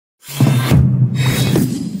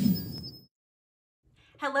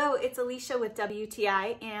Hello, it's Alicia with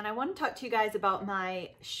WTI, and I want to talk to you guys about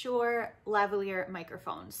my Shure lavalier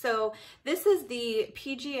microphone. So this is the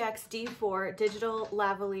PGX D4 digital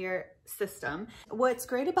lavalier system. What's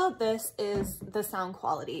great about this is the sound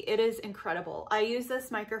quality. It is incredible. I use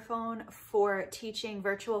this microphone for teaching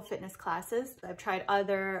virtual fitness classes. I've tried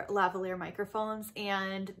other lavalier microphones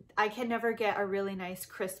and I can never get a really nice,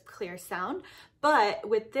 crisp, clear sound. But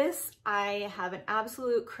with this, I have an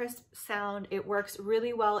absolute crisp sound. It works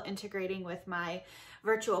really well integrating with my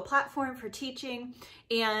virtual platform for teaching,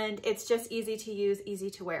 and it's just easy to use, easy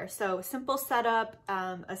to wear. So simple setup,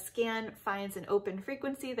 a scan finds an open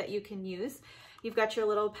frequency that you can use. You've got your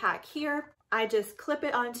little pack here. I just clip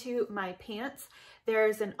it onto my pants.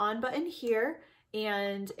 There's an on button here,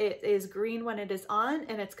 and it is green when it is on,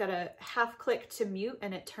 and it's got a half click to mute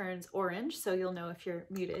and it turns orange, so you'll know if you're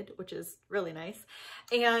muted, which is really nice.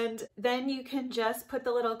 And then you can just put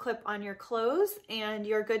the little clip on your clothes and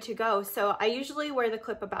you're good to go. So I usually wear the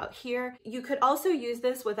clip about here. You could also use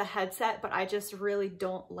this with a headset, but I just really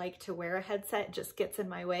don't like to wear a headset. It just gets in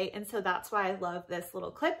my way, and so that's why I love this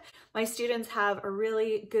little clip. My students have a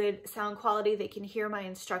really good sound quality. They can hear my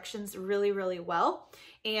instructions really, really well,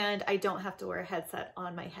 and I don't have to wear a headset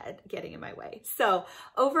on my head getting in my way. So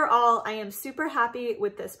overall, I am super happy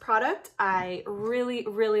with this product. I really,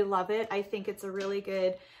 really love it. I think it's a really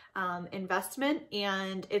good investment,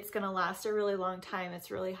 and it's gonna last a really long time. It's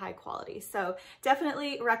really high quality. So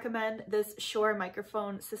definitely recommend this Shure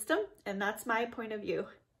microphone system, and that's my point of view.